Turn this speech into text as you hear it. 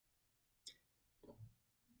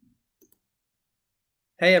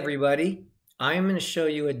Hey everybody, I'm going to show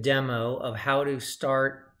you a demo of how to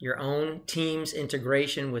start your own Teams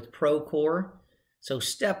integration with Procore. So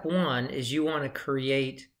step one is you want to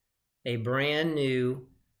create a brand new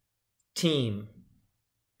team.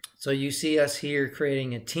 So you see us here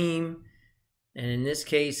creating a team, and in this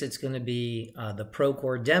case it's going to be the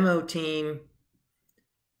Procore demo team.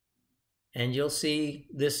 And you'll see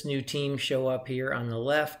this new team show up here on the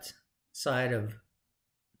left side of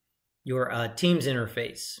your Teams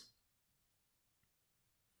interface.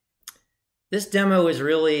 This demo is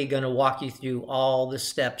really going to walk you through all the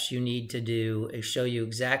steps you need to do and show you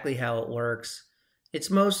exactly how it works. It's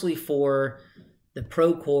mostly for the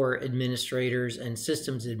Procore administrators and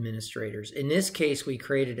systems administrators. In this case, we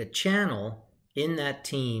created a channel in that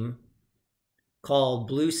team called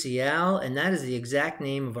Blue Ciel, and that is the exact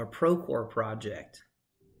name of our Procore project.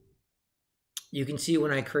 You can see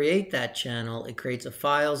when I create that channel, it creates a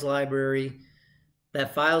files library.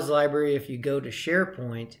 That files library, if you go to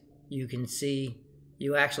SharePoint, you can see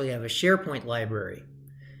you actually have a SharePoint library.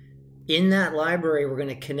 In that library, we're going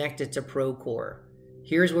to connect it to Procore.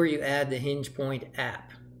 Here's where you add the HingePoint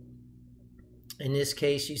app. In this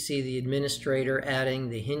case, you see the administrator adding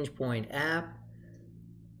the HingePoint app.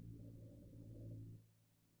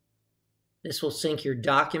 This will sync your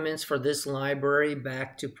documents for this library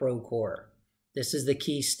back to Procore. This is the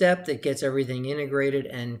key step that gets everything integrated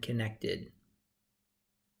and connected.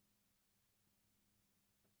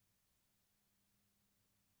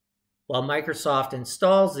 While Microsoft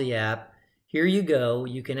installs the app, here you go.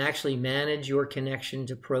 You can actually manage your connection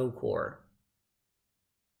to Procore.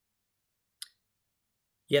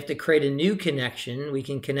 You have to create a new connection. We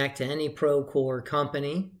can connect to any Procore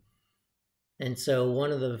company. And so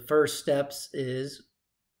one of the first steps is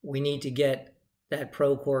we need to get that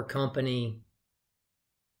Procore company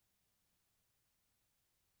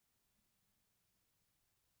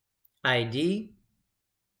ID.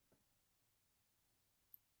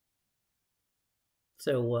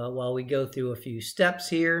 So while we go through a few steps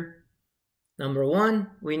here, number one,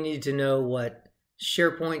 we need to know what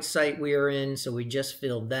SharePoint site we are in, so we just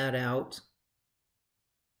filled that out.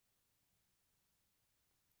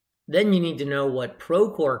 Then you need to know what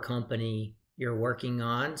Procore company you're working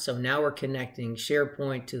on. So now we're connecting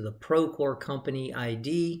SharePoint to the Procore company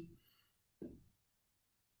ID.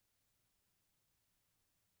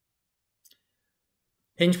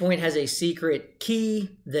 HingePoint has a secret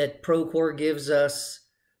key that Procore gives us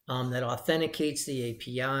that authenticates the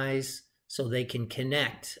APIs so they can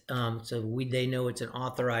connect. They know it's an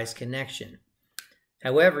authorized connection.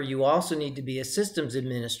 However, you also need to be a systems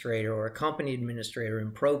administrator or a company administrator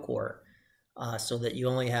in Procore so that you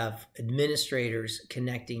only have administrators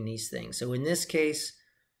connecting these things. So in this case,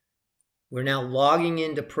 we're now logging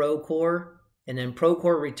into Procore, and then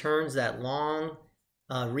Procore returns that long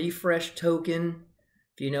refresh token.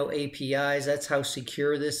 If you know APIs, that's how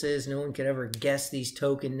secure this is. No one could ever guess these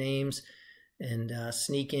token names and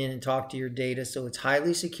sneak in and talk to your data. So it's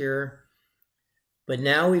highly secure. But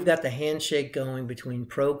now we've got the handshake going between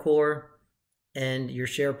Procore and your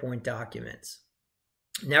SharePoint documents.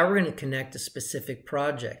 Now we're going to connect a specific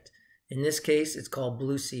project. In this case, it's called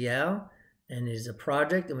Blue Ciel, and it is a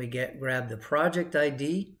project, and we grab the project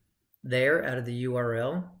ID there out of the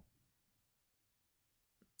URL.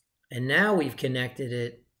 And now we've connected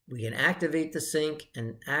it. We can activate the sync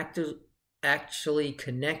and actually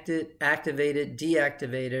connect it, activate it,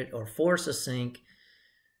 deactivate it, or force a sync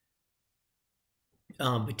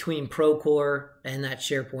between Procore and that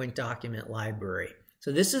SharePoint document library. So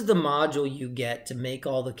this is the module you get to make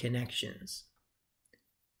all the connections.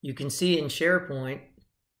 You can see in SharePoint,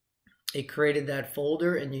 it created that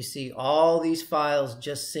folder, and you see all these files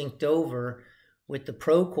just synced over with the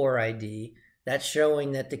Procore ID. That's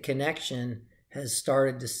showing that the connection has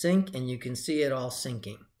started to sync, and you can see it all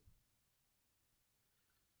syncing.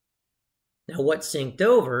 Now what's synced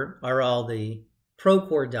over are all the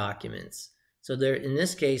Procore documents. So there, in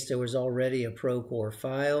this case, there was already a Procore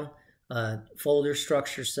file, folder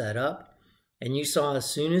structure set up, and you saw as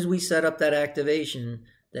soon as we set up that activation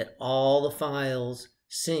that all the files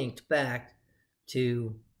synced back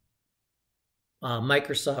to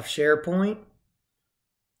Microsoft SharePoint.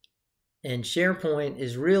 And SharePoint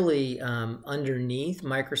is really underneath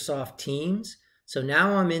Microsoft Teams. So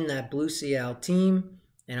now I'm in that Blue Ciel team,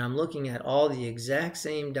 and I'm looking at all the exact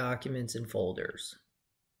same documents and folders.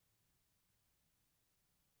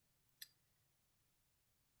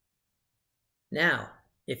 Now,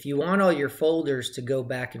 if you want all your folders to go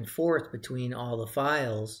back and forth between all the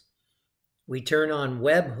files, we turn on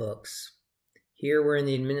webhooks. Here we're in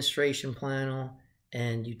the administration panel,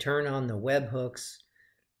 and you turn on the webhooks.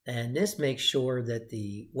 And this makes sure that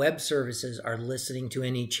the web services are listening to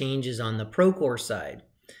any changes on the Procore side.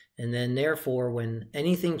 And then therefore, when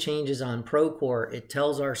anything changes on Procore, it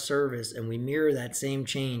tells our service and we mirror that same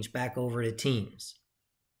change back over to Teams.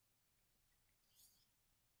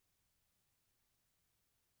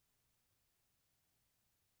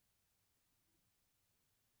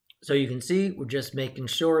 So you can see we're just making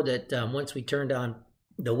sure that once we turned on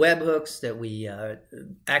the webhooks that we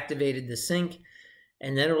activated the sync,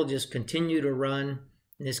 and then it'll just continue to run.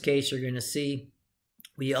 In this case, you're going to see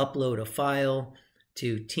we upload a file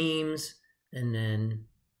to Teams, and then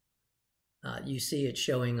you see it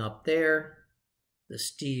showing up there, the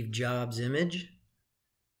Steve Jobs image.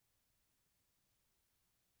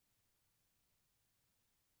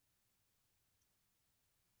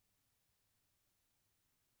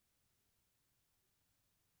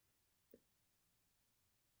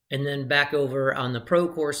 And then back over on the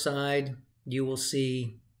Procore side, you will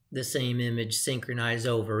see the same image synchronize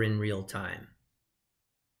over in real time.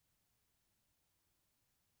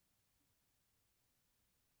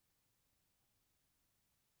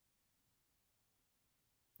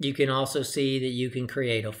 You can also see that you can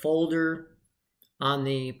create a folder on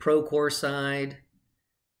the Procore side.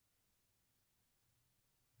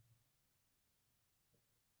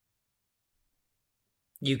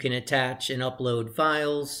 You can attach and upload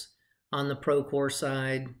files on the Procore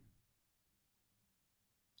side.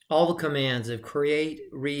 All the commands of create,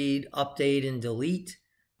 read, update, and delete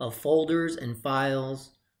of folders and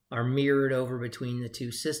files are mirrored over between the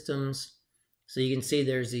two systems. So you can see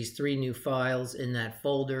there's these 3 new files in that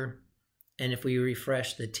folder. And if we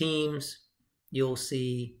refresh the Teams, you'll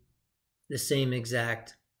see the same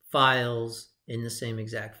exact files in the same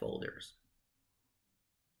exact folders.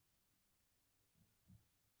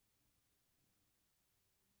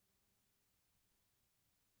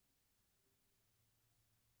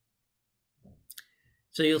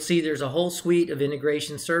 So you'll see there's a whole suite of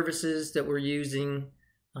integration services that we're using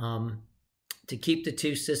to keep the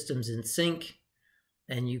two systems in sync.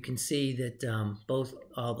 And you can see that both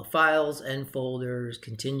all the files and folders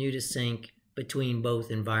continue to sync between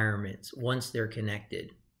both environments once they're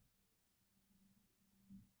connected.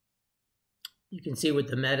 You can see with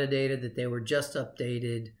the metadata that they were just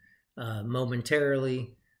updated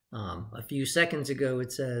momentarily a few seconds ago,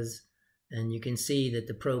 it says, and you can see that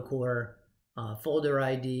the Procore folder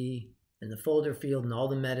ID and the folder field and all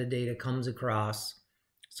the metadata comes across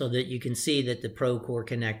so that you can see that the Procore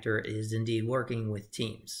connector is indeed working with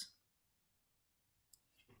Teams.